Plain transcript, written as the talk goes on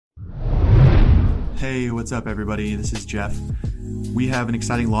Hey, what's up, everybody? This is Jeff. We have an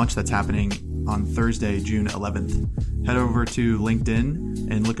exciting launch that's happening on Thursday, June 11th. Head over to LinkedIn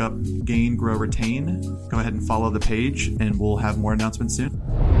and look up Gain, Grow, Retain. Go ahead and follow the page, and we'll have more announcements soon.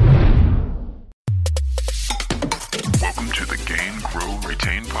 Welcome to the Gain, Grow,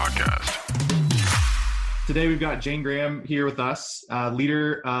 Retain podcast. Today, we've got Jane Graham here with us,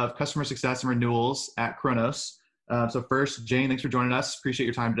 leader of customer success and renewals at Kronos. So first, Jane, thanks for joining us. Appreciate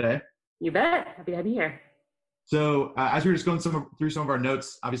your time today. You bet. Happy to be here. So as we were just going through some of our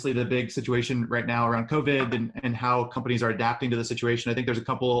notes, obviously the big situation right now around COVID and how companies are adapting to the situation, I think there's a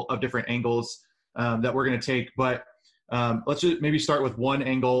couple of different angles that we're going to take. But let's just maybe start with one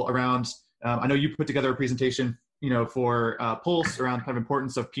angle around, I know you put together a presentation, for Pulse around kind of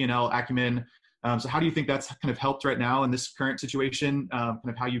importance of P&L acumen. So how do you think that's kind of helped right now in this current situation? Kind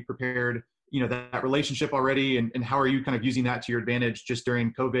of how you prepared that relationship already, and how are you kind of using that to your advantage just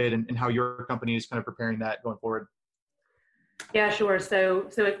during COVID, and how your company is kind of preparing that going forward? Yeah, sure. So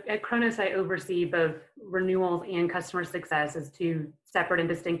at Kronos, I oversee both renewals and customer success as two separate and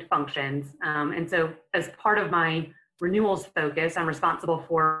distinct functions. And so as part of my renewals focus, I'm responsible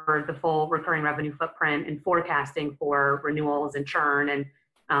for the full recurring revenue footprint and forecasting for renewals and churn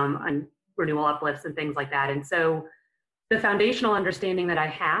and renewal uplifts and things like that. And so the foundational understanding that I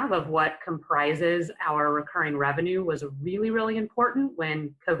have of what comprises our recurring revenue was really, really important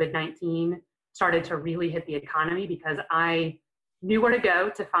when COVID-19 started to really hit the economy, because I knew where to go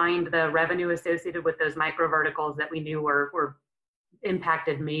to find the revenue associated with those micro verticals that we knew were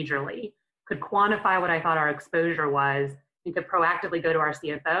impacted majorly, could quantify what I thought our exposure was, and could proactively go to our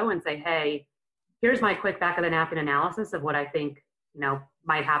CFO and say, hey, here's my quick back of the napkin analysis of what I think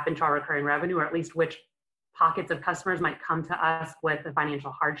might happen to our recurring revenue, or at least which pockets of customers might come to us with a financial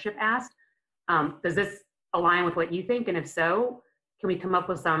hardship asked. Does this align with what you think? And if so, can we come up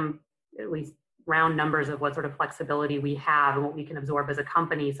with some at least round numbers of what sort of flexibility we have and what we can absorb as a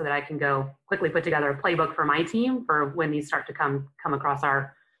company, so that I can go quickly put together a playbook for my team for when these start to come across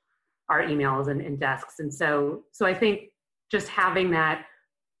our emails and desks. And so I think just having that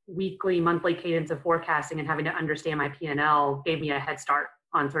weekly, monthly cadence of forecasting and having to understand my P&L gave me a head start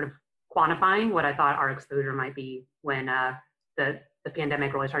on sort of quantifying what I thought our exposure might be when the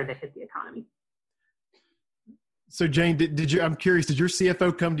pandemic really started to hit the economy. So Jane, I'm curious, did your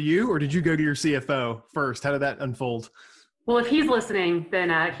CFO come to you, or did you go to your CFO first? How did that unfold? Well, if he's listening,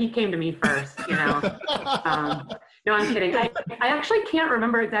 then he came to me first, No, I'm kidding. I actually can't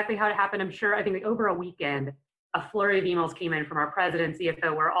remember exactly how it happened. I'm sure, I think over a weekend, a flurry of emails came in from our president,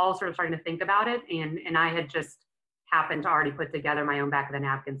 CFO. We're all sort of starting to think about it. And I had just happened to already put together my own back of the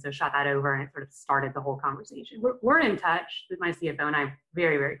napkin. So shot that over, and it sort of started the whole conversation. We're in touch with my CFO and I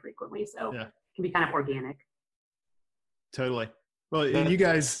very, very frequently. So It can be kind of organic. Totally. Well, you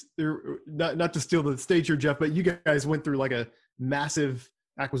guys, not to steal the stage here, Jeff, but you guys went through like a massive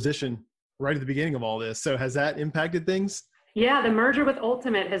acquisition right at the beginning of all this. So has that impacted things? Yeah, the merger with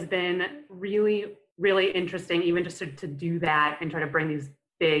Ultimate has been really, really interesting. Even just to do that and try to bring these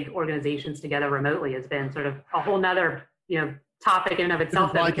big organizations together remotely has been sort of a whole nother, topic in and of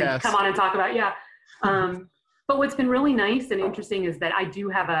itself that we can come on and talk about. Yeah. But what's been really nice and interesting is that I do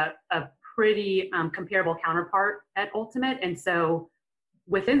have a pretty comparable counterpart at Ultimate. And so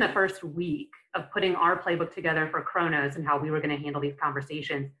within the first week of putting our playbook together for Kronos and how we were going to handle these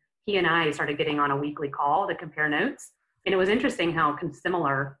conversations, he and I started getting on a weekly call to compare notes. And it was interesting how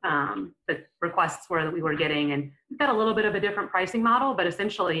similar the requests were that we were getting. And we've got a little bit of a different pricing model, but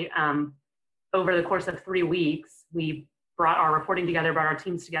essentially over the course of 3 weeks, we brought our reporting together, brought our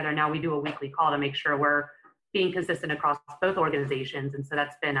teams together. Now we do a weekly call to make sure we're being consistent across both organizations. And so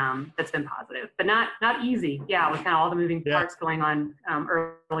that's been positive, but not easy. Yeah, with kind of all the moving parts going on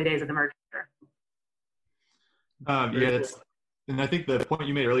early days of the merger. And I think the point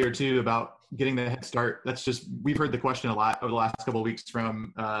you made earlier too about getting the head start, we've heard the question a lot over the last couple of weeks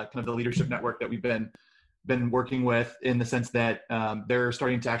from kind of the leadership network that we've been working with, in the sense that they're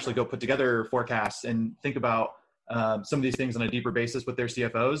starting to actually go put together forecasts and think about some of these things on a deeper basis with their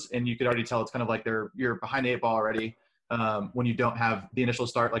CFOs. And you could already tell it's kind of like you're behind the 8 ball already when you don't have the initial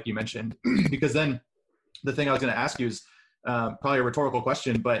start, like you mentioned. Because then the thing I was going to ask you is probably a rhetorical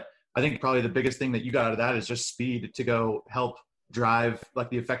question, but I think probably the biggest thing that you got out of that is just speed to go help drive like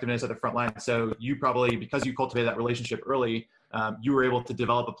the effectiveness at the front line. So you probably, because you cultivated that relationship early, you were able to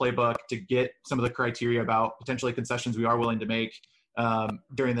develop a playbook to get some of the criteria about potentially concessions we are willing to make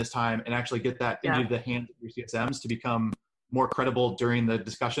during this time, and actually get that into the hands of your CSMs to become more credible during the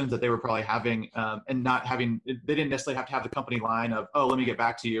discussions that they were probably having, and not having, they didn't necessarily have to have the company line of, oh, let me get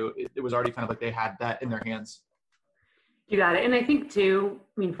back to you. It was already kind of like they had that in their hands. You got it. And I think too,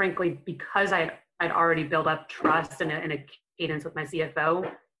 I mean, frankly, because I I'd already built up trust and a cadence with my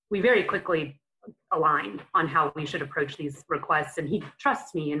CFO, we very quickly aligned on how we should approach these requests. And he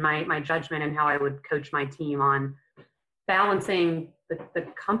trusts me in my judgment and how I would coach my team on balancing the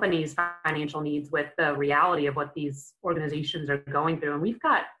company's financial needs with the reality of what these organizations are going through. And we've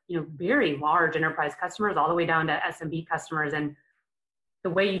got, very large enterprise customers all the way down to SMB customers. And the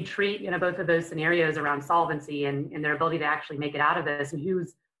way you treat, both of those scenarios around solvency and their ability to actually make it out of this, and who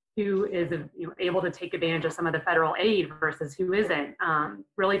is able to take advantage of some of the federal aid versus who isn't,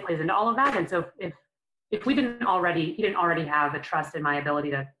 really plays into all of that. And so if he didn't already have a trust in my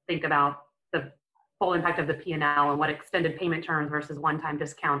ability to think about the full impact of the P&L and what extended payment terms versus one-time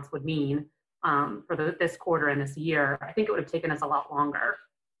discounts would mean for this quarter and this year, I think it would have taken us a lot longer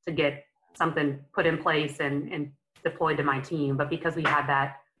to get something put in place and deployed to my team. But because we had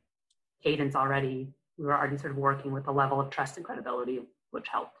that cadence already, we were already sort of working with a level of trust and credibility, which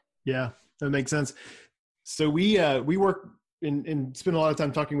helped. Yeah, that makes sense. So we work and spend a lot of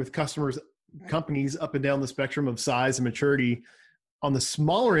time talking with companies up and down the spectrum of size and maturity. On the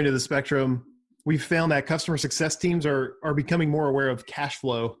smaller end of the spectrum, we've found that customer success teams are becoming more aware of cash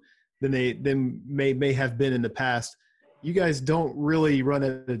flow than they may have been in the past. You guys don't really run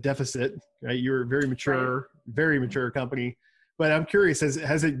at a deficit, right? You're a very mature company. But I'm curious,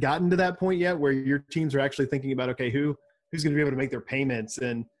 has it gotten to that point yet where your teams are actually thinking about, okay, who's going to be able to make their payments,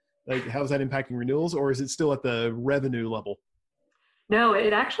 and like how's that impacting renewals, or is it still at the revenue level? No,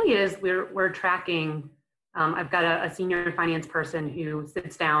 it actually is. We're tracking. I've got a senior finance person who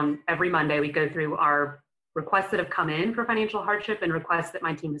sits down every Monday. We go through our requests that have come in for financial hardship and requests that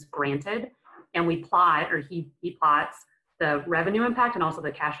my team has granted. And we plot, or he plots, the revenue impact and also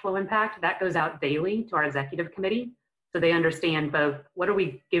the cash flow impact. That goes out daily to our executive committee. So they understand both what are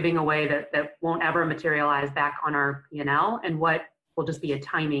we giving away that won't ever materialize back on our P&L, and what will just be a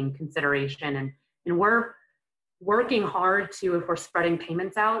timing consideration. And we're working hard to, if we're spreading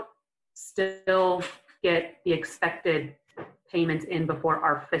payments out, still get the expected payments in before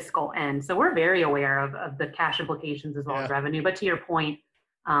our fiscal end. So we're very aware of the cash implications as well as revenue. But to your point,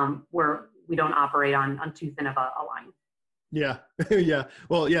 we don't operate on too thin of a line. Yeah. Yeah.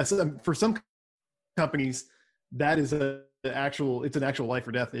 Well, yes. For some companies, that is it's an actual life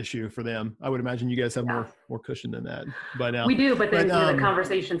or death issue for them. I would imagine you guys have more cushion than that. But we do. But then the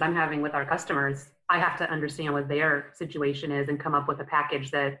conversations I'm having with our customers, I have to understand what their situation is and come up with a package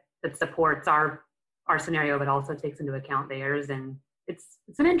that supports our scenario, but also takes into account theirs. And it's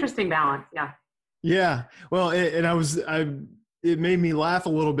an interesting balance. Yeah. Yeah. Well, it made me laugh a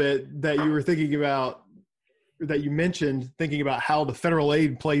little bit that you were mentioned thinking about how the federal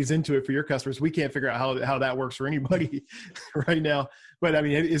aid plays into it for your customers. We can't figure out how that works for anybody right now. But I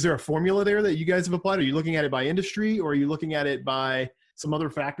mean, is there a formula there that you guys have applied? Are you looking at it by industry, or are you looking at it by some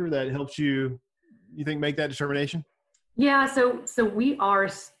other factor that helps you think, make that determination? Yeah. So we are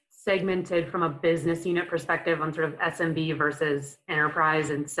segmented from a business unit perspective on sort of SMB versus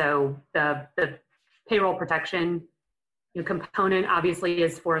enterprise. And so the payroll protection component obviously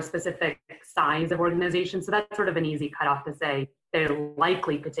is for a specific size of organization. So that's sort of an easy cutoff to say they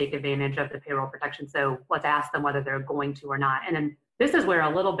likely could take advantage of the payroll protection. So let's ask them whether they're going to or not. And then this is where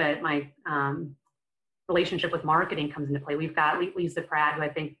a little bit my relationship with marketing comes into play. We've got Lisa Pratt, who I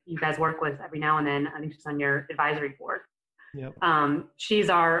think you guys work with every now and then. I think she's on your advisory board. Yep. She's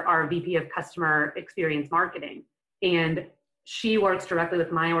our VP of customer experience marketing. And she works directly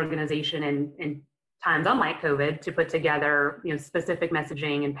with my organization in times unlike COVID to put together, specific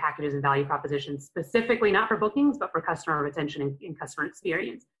messaging and packages and value propositions, specifically not for bookings, but for customer retention and customer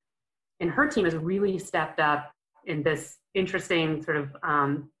experience. And her team has really stepped up in this interesting sort of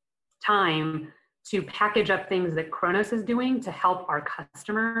time to package up things that Kronos is doing to help our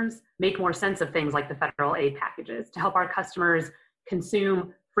customers make more sense of things like the federal aid packages, to help our customers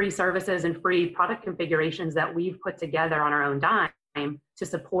consume free services and free product configurations that we've put together on our own dime to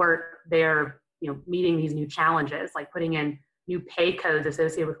support their meeting these new challenges, like putting in new pay codes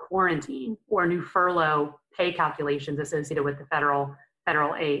associated with quarantine or new furlough pay calculations associated with the federal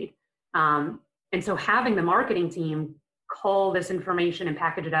aid. And so having the marketing team cull this information and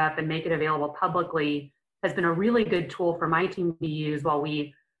package it up and make it available publicly has been a really good tool for my team to use while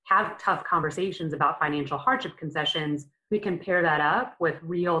we have tough conversations about financial hardship concessions. We can pair that up with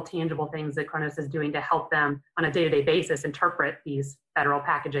real tangible things that Kronos is doing to help them on a day-to-day basis interpret these federal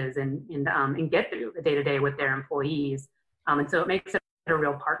packages and get through the day-to-day with their employees. And so it makes it a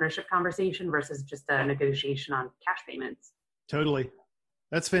real partnership conversation versus just a negotiation on cash payments. Totally.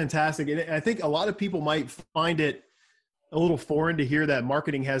 That's fantastic. And I think a lot of people might find it a little foreign to hear that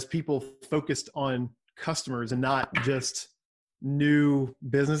marketing has people focused on customers and not just new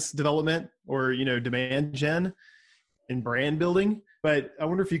business development or, demand gen and brand building. But I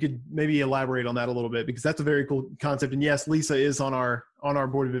wonder if you could maybe elaborate on that a little bit, because that's a very cool concept. And yes, Lisa is on our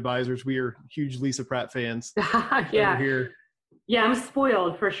board of advisors. We are huge Lisa Pratt fans. Yeah. Over here. Yeah, I'm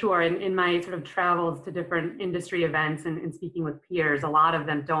spoiled for sure. In my sort of travels to different industry events and speaking with peers, a lot of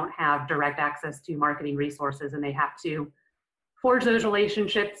them don't have direct access to marketing resources, and they have to forge those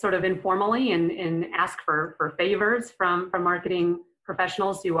relationships sort of informally and ask for favors from marketing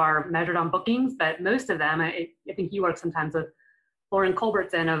professionals who are measured on bookings. But most of them, I think you work sometimes with Lauren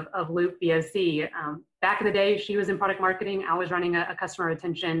Culbertson of Loop VOC. Back in the day, she was in product marketing. I was running a customer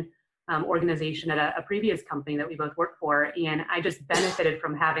retention organization at a previous company that we both worked for. And I just benefited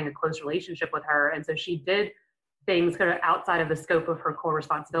from having a close relationship with her. And so she did things kind of outside of the scope of her core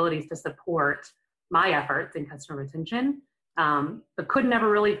responsibilities to support my efforts in customer retention. But could never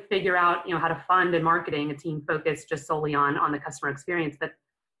really figure out, how to fund and marketing a team focused just solely on the customer experience. But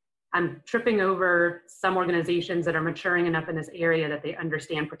I'm tripping over some organizations that are maturing enough in this area that they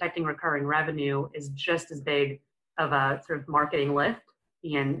understand protecting recurring revenue is just as big of a sort of marketing lift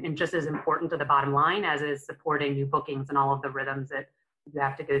and just as important to the bottom line as is supporting new bookings and all of the rhythms that you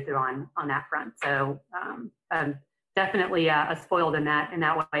have to go through on that front. So definitely spoiled in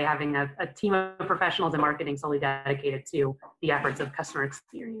that way, having a team of professionals in marketing solely dedicated to the efforts of customer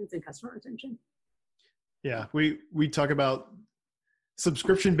experience and customer retention. Yeah, we talk about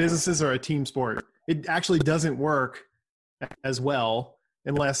subscription businesses are a team sport. It actually doesn't work as well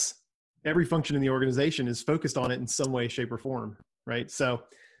unless every function in the organization is focused on it in some way, shape, or form, right? So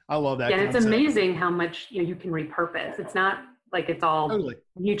I love that. Yeah, concept. It's amazing how much you can repurpose. It's not like it's all totally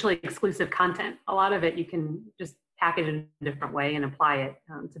mutually exclusive content. A lot of it you can just package in a different way and apply it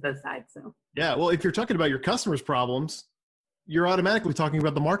to both sides. So yeah, well, if you're talking about your customers' problems, you're automatically talking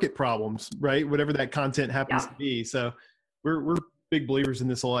about the market problems, right? Whatever that content happens to be. So we're big believers in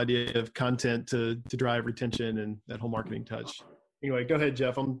this whole idea of content to drive retention and that whole marketing touch. Anyway, go ahead,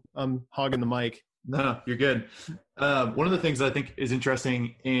 Jeff. I'm hogging the mic. No, you're good. One of the things that I think is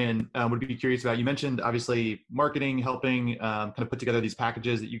interesting and would be curious about, you mentioned obviously marketing, helping kind of put together these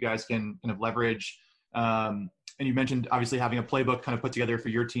packages that you guys can kind of leverage. And you mentioned obviously having a playbook kind of put together for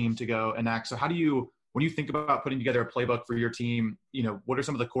your team to go enact. So how do you, when you think about putting together a playbook for your team, what are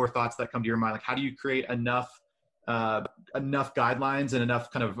some of the core thoughts that come to your mind? Like, how do you create enough guidelines and enough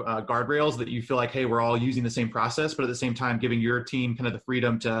kind of guardrails that you feel like, hey, we're all using the same process, but at the same time giving your team kind of the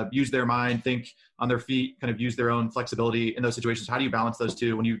freedom to use their mind, think on their feet, kind of use their own flexibility in those situations? How do you balance those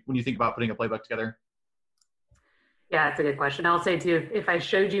two when you think about putting a playbook together? Yeah, that's a good question. I'll say too, if I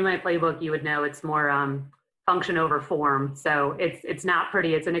showed you my playbook, you would know it's more function over form. So it's not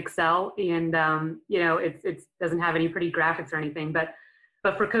pretty. It's an Excel, and it doesn't have any pretty graphics or anything. But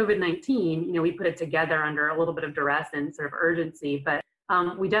for COVID-19, we put it together under a little bit of duress and sort of urgency. But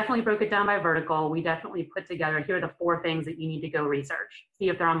we definitely broke it down by vertical. We definitely put together, here are the 4 things that you need to go research. See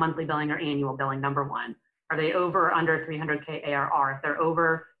if they're on monthly billing or annual billing, number 1. Are they over or under 300K ARR? If they're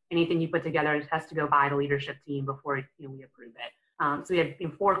over, anything you put together, it has to go by the leadership team before we approve it. So we had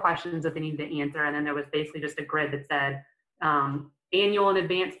 4 questions that they needed to answer. And then there was basically just a grid that said, annual and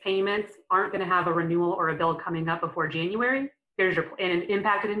advance payments aren't going to have a renewal or a bill coming up before January. Here's your, in an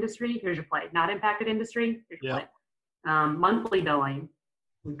impacted industry, here's your play. Not impacted industry, here's your play. Monthly billing,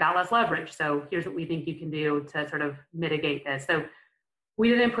 we've got less leverage. So here's what we think you can do to sort of mitigate this. So we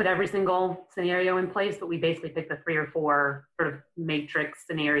didn't put every single scenario in place, but we basically picked the 3 or 4 sort of matrix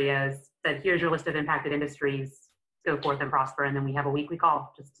scenarios, said, here's your list of impacted industries, go forth and prosper. And then we have a weekly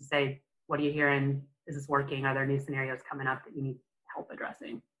call just to say, what are you hearing? Is this working? Are there new scenarios coming up that you need help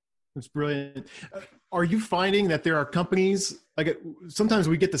addressing? That's brilliant. Are you finding that there are companies, like sometimes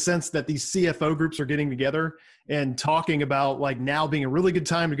we get the sense that these CFO groups are getting together and talking about like now being a really good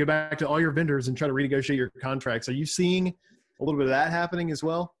time to go back to all your vendors and try to renegotiate your contracts. Are you seeing a little bit of that happening as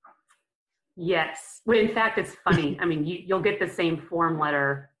well? Yes. Well, in fact, it's funny. I mean, you'll get the same form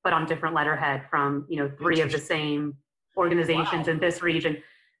letter, but on different letterhead from, 3 of the same organizations in this region.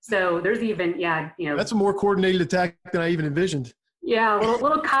 So there's even, that's a more coordinated attack than I even envisioned. Yeah, a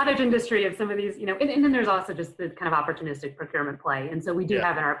little cottage industry of some of these, and then there's also just the kind of opportunistic procurement play. And so we do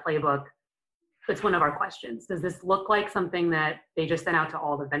have in our playbook, it's one of our questions. Does this look like something that they just sent out to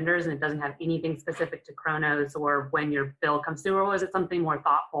all the vendors and it doesn't have anything specific to Kronos or when your bill comes through, or is it something more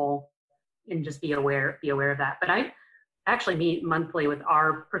thoughtful and just be aware of that? But I actually meet monthly with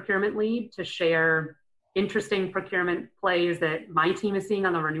our procurement lead to share interesting procurement plays that my team is seeing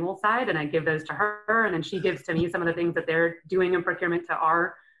on the renewal side, and I give those to her, and then she gives to me some of the things that they're doing in procurement to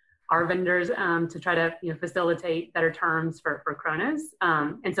our vendors to try to facilitate better terms for Kronos.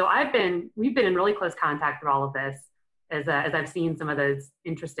 And so we've been in really close contact with all of this. as I've seen some of those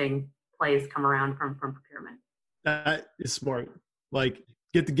interesting plays come around from procurement. That is smart. Like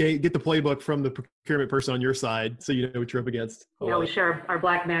get the playbook from the procurement person on your side, so you know what you're up against. Yeah, we share our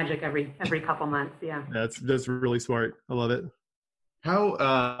black magic every couple months. Yeah, that's really smart. I love it.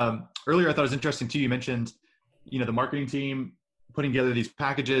 How earlier I thought it was interesting too. You mentioned, the marketing team putting together these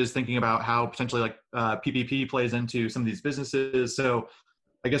packages, thinking about how potentially like PPP plays into some of these businesses. So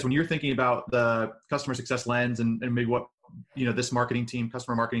I guess when you're thinking about the customer success lens and maybe what, this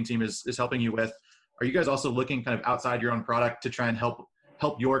customer marketing team is helping you with, are you guys also looking kind of outside your own product to try and help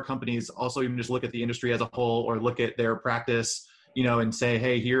your companies also even just look at the industry as a whole, or look at their practice, and say,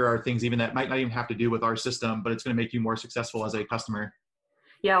 hey, here are things even that might not even have to do with our system, but it's going to make you more successful as a customer?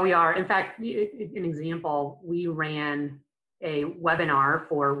 Yeah, we are. In fact, an example, we ran a webinar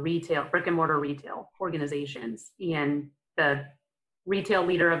for brick and mortar retail organizations, and the retail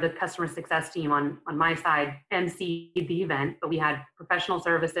leader of the customer success team on my side emceed the event, but we had professional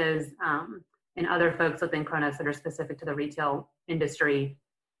services and other folks within Kronos that are specific to the retail industry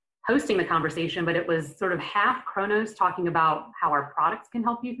hosting the conversation, but it was sort of half Kronos talking about how our products can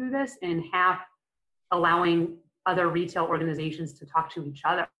help you through this, and half allowing other retail organizations to talk to each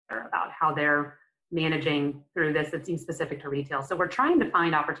other about how they're managing through this that seems specific to retail. So we're trying to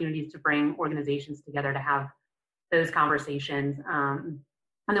find opportunities to bring organizations together to have those conversations. And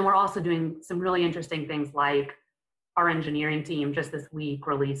then we're also doing some really interesting things, like our engineering team just this week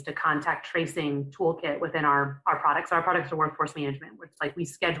released a contact tracing toolkit within our products. So our products are workforce management, which like we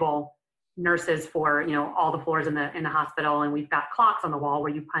schedule nurses for, all the floors in the hospital, and we've got clocks on the wall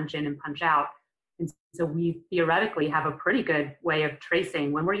where you punch in and punch out. And so we theoretically have a pretty good way of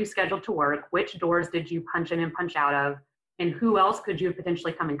tracing when were you scheduled to work, which doors did you punch in and punch out of, and who else could you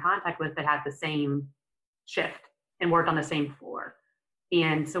potentially come in contact with that had the same shift and worked on the same floor.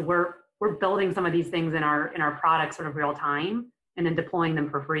 And so we're building some of these things in our products sort of real time, and then deploying them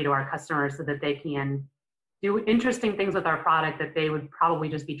for free to our customers so that they can do interesting things with our product that they would probably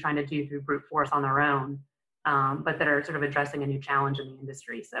just be trying to do through brute force on their own, but that are sort of addressing a new challenge in the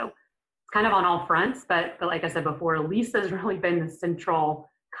industry. So it's kind of on all fronts, but like I said before, Lisa's really been the central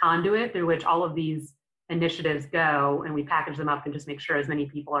conduit through which all of these initiatives go, and we package them up and just make sure as many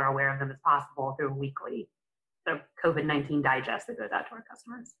people are aware of them as possible through a weekly COVID-19 digest that goes out to our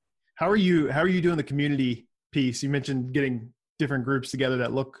customers. How are you doing the community piece? You mentioned getting different groups together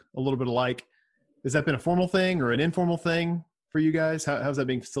that look a little bit alike. Has that been a formal thing or an informal thing for you guys? How's that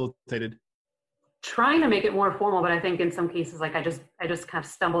being facilitated? Trying to make it more formal, but I think in some cases, like I just kind of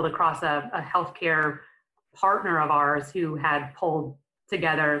stumbled across a healthcare partner of ours who had pulled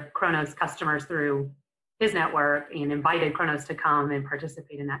together Kronos customers through his network and invited Kronos to come and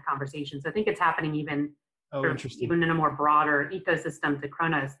participate in that conversation. So I think it's happening even in a more broader ecosystem to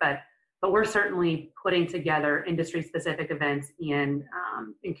Kronos, but we're certainly putting together industry-specific events and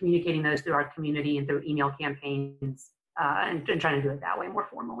communicating those through our community and through email campaigns and trying to do it that way more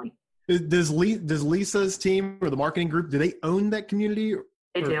formally. Does Lisa's team or the marketing group, do they own that community?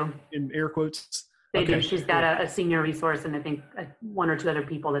 They do. In air quotes? They do. She's got a senior resource and I think one or two other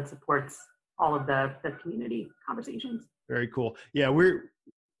people that supports all of the community conversations. Very cool. Yeah, we've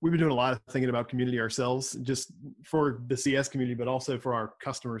been doing a lot of thinking about community ourselves, just for the CS community, but also for our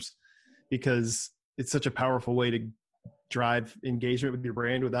customers, because it's such a powerful way to drive engagement with your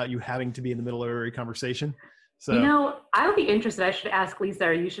brand without you having to be in the middle of every conversation. So, I would be interested. I should ask Lisa,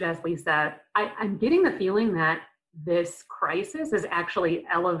 or you should ask Lisa. I'm getting the feeling that this crisis has actually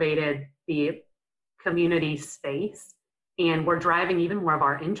elevated the community space, and we're driving even more of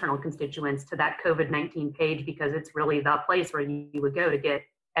our internal constituents to that COVID-19 page because it's really the place where you would go to get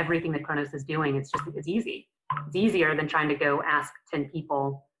everything that Kronos is doing. It's easy. It's easier than trying to go ask 10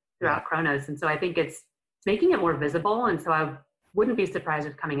 people throughout Kronos. And so I think it's making it more visible. And so I wouldn't be surprised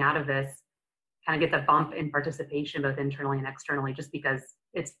if coming out of this kind of gets a bump in participation, both internally and externally, just because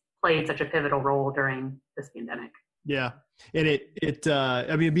it's played such a pivotal role during this pandemic. Yeah. And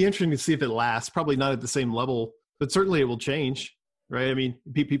it'd be interesting to see if it lasts, probably not at the same level, but certainly it will change, right? I mean,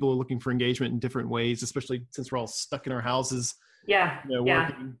 people are looking for engagement in different ways, especially since we're all stuck in our houses. Yeah.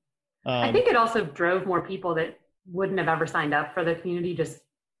 Working. I think it also drove more people that wouldn't have ever signed up for the community, just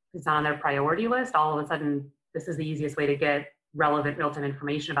it's not on their priority list. All of a sudden, this is the easiest way to get relevant real-time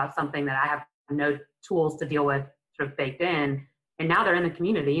information about something that I have no tools to deal with sort of baked in. And now they're in the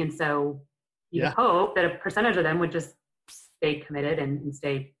community. And so you hope that a percentage of them would just stay committed and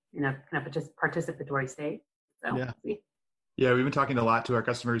stay in a kind of participatory state. So, yeah, we've been talking a lot to our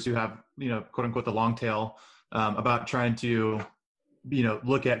customers who have, quote unquote, the long tail about trying to,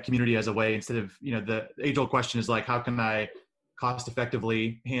 look at community as a way instead of, the age old question is like, how can I cost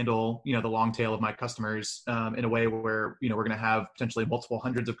effectively handle, the long tail of my customers in a way where, we're going to have potentially multiple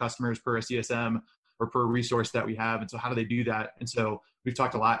hundreds of customers per CSM or per resource that we have. And so how do they do that? And so we've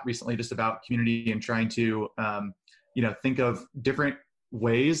talked a lot recently just about community and trying to, think of different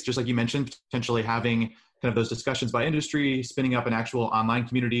ways, just like you mentioned, potentially having kind of those discussions by industry, spinning up an actual online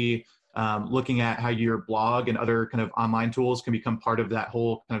community, looking at how your blog and other kind of online tools can become part of that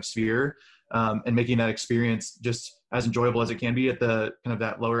whole kind of sphere, and making that experience just as enjoyable as it can be at the kind of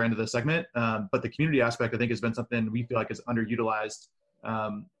that lower end of the segment. But the community aspect, I think, has been something we feel like is underutilized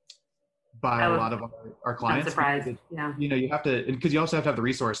by a lot of our clients. I'm surprised. Yeah. You have to, because you also have to have the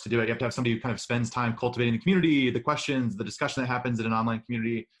resource to do it. You have to have somebody who kind of spends time cultivating the community, the questions, the discussion that happens in an online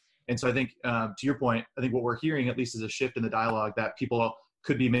community. And so I think, to your point, I think what we're hearing at least is a shift in the dialogue that people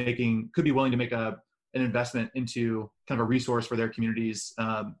could be willing to make an investment into kind of a resource for their communities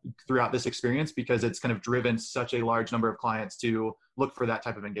throughout this experience, because it's kind of driven such a large number of clients to look for that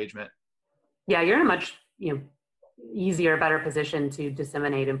type of engagement. Yeah, you're in a much easier, better position to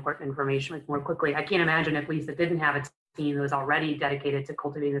disseminate important information more quickly. I can't imagine if Lisa didn't have a team that was already dedicated to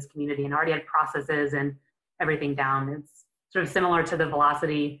cultivating this community and already had processes and everything down. It's sort of similar to the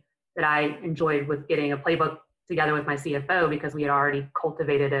velocity that I enjoyed with getting a playbook together with my CFO, because we had already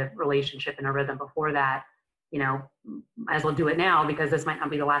cultivated a relationship and a rhythm before that. Might as well do it now, because this might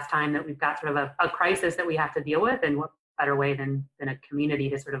not be the last time that we've got sort of a crisis that we have to deal with. And what better way than a community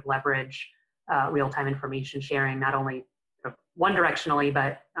to sort of leverage real-time information sharing, not only sort of one directionally,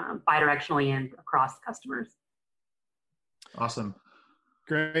 but bi-directionally and across customers. Awesome.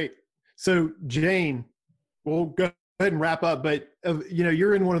 Great. So Jane, we'll go ahead and wrap up, but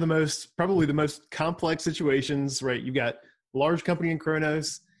you're in one of probably the most complex situations, right? You've got a large company in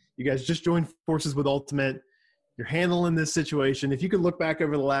Kronos. You guys just joined forces with Ultimate. You're handling this situation. If you could look back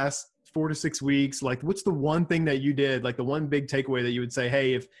over the last 4 to 6 weeks, like what's the one thing that you did, like the one big takeaway that you would say,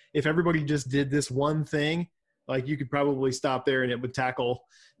 hey, if everybody just did this one thing, like you could probably stop there and it would tackle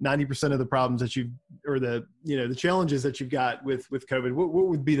 90% of the problems that the challenges that you've got with COVID. What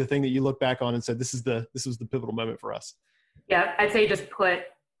would be the thing that you look back on and said, this was the pivotal moment for us? Yeah, I'd say just put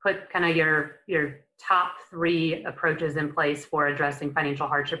kind of your top 3 approaches in place for addressing financial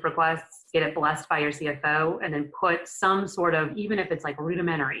hardship requests, get it blessed by your CFO, and then put some sort of, even if it's like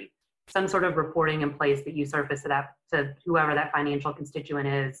rudimentary, some sort of reporting in place that you surface to whoever that financial constituent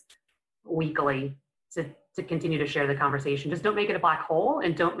is weekly to continue to share the conversation. Just don't make it a black hole,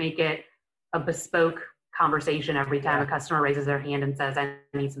 and don't make it a bespoke conversation every time a customer raises their hand and says, I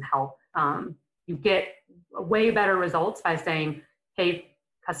need some help. You get way better results by saying, hey,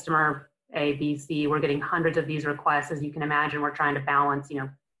 customer A, B, C, we're getting hundreds of these requests. As you can imagine, we're trying to balance,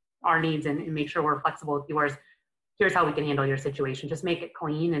 our needs and make sure we're flexible with yours. Here's how we can handle your situation. Just make it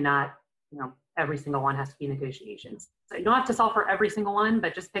clean, and not, every single one has to be negotiations. So you don't have to solve for every single one,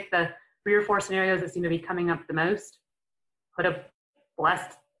 but just pick the 3 or 4 scenarios that seem to be coming up the most, put a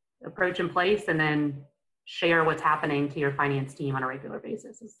blessed approach in place, and then share what's happening to your finance team on a regular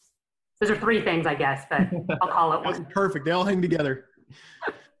basis. Those are 3 things, I guess, but I'll call it one. That's perfect. They all hang together.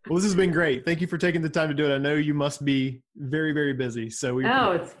 Well, this has been great. Thank you for taking the time to do it. I know you must be very, very busy. So we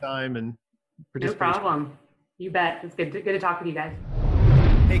appreciate the time and participation. No problem. You bet. It's good to talk with you guys.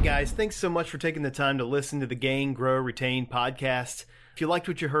 Hey guys, thanks so much for taking the time to listen to the Gain, Grow, Retain podcast. If you liked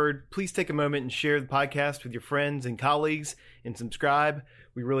what you heard, please take a moment and share the podcast with your friends and colleagues and subscribe.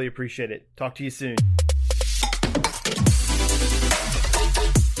 We really appreciate it. Talk to you soon.